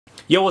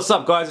Yo, what's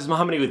up guys, it's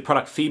Mohammed with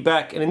Product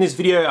Feedback, and in this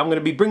video I'm going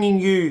to be bringing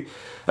you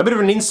a bit of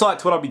an insight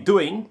to what I'll be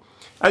doing.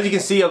 As you can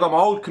see, I've got my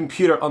old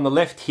computer on the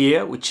left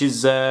here, which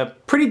is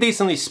pretty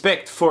decently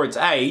spec'd for its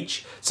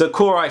age. It's a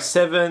Core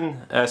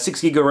i7,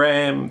 6GB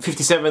RAM,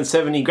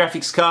 5770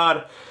 graphics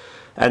card,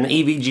 an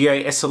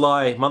EVGA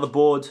SLI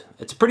motherboard.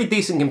 It's a pretty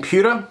decent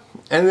computer,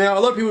 and now a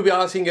lot of people will be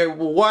asking,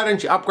 well, why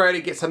don't you upgrade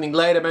it, get something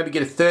later, maybe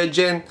get a 3rd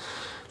gen?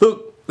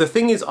 Look, the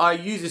thing is, I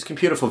use this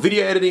computer for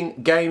video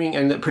editing, gaming,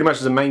 and pretty much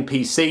as a main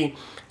PC.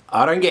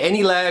 I don't get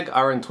any lag.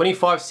 I run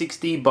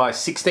 2560 by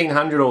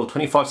 1600 or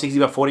 2560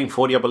 by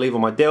 1440, I believe, on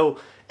my Dell,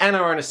 and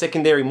I run a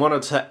secondary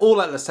monitor all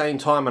at the same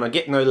time, and I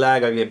get no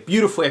lag. I get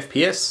beautiful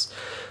FPS.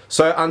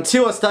 So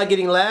until I start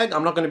getting lag,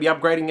 I'm not going to be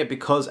upgrading it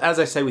because, as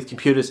I say with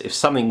computers, if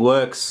something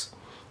works,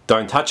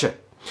 don't touch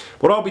it.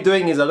 What I'll be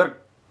doing is I've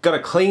got to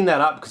clean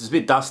that up because it's a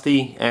bit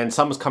dusty and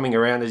summer's coming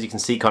around. As you can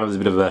see, kind of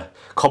there's a bit of a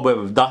cobweb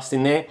of dust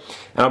in there,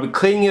 and I'll be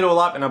cleaning it all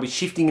up and I'll be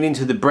shifting it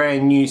into the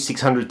brand new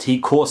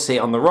 600T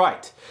Corsair on the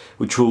right,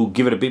 which will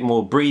give it a bit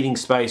more breathing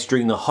space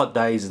during the hot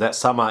days that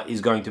summer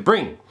is going to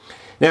bring.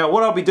 Now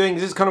what I'll be doing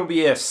is this kind of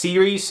be a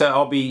series, so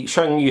I'll be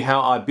showing you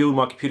how I build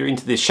my computer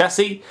into this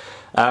chassis.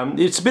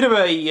 It's a bit of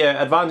a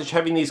advantage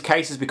having these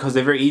cases because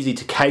they're very easy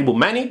to cable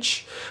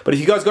manage. But if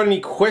you guys got any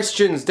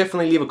questions,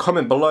 definitely leave a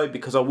comment below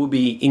because I will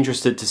be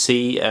interested to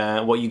see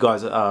what you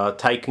guys are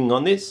taking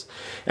on this.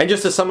 And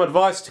just as some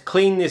advice to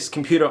clean this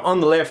computer,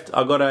 on the left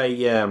I got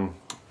a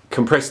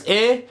compressed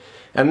air,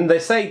 and they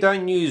say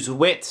don't use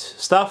wet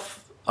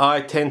stuff.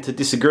 I tend to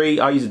disagree.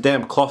 I use a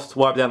damp cloth to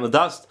wipe down the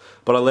dust,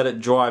 but I let it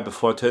dry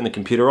before I turn the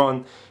computer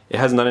on. It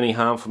hasn't done any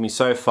harm for me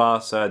so far,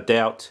 so I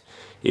doubt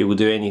it will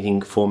do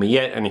anything for me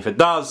yet, and if it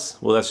does,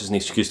 well, that's just an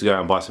excuse to go out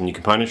and buy some new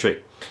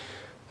componentry.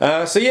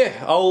 So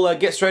yeah, I'll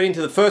get straight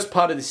into the first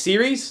part of the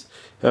series,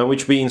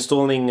 which will be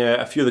installing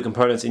a few of the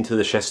components into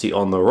the chassis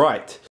on the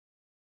right.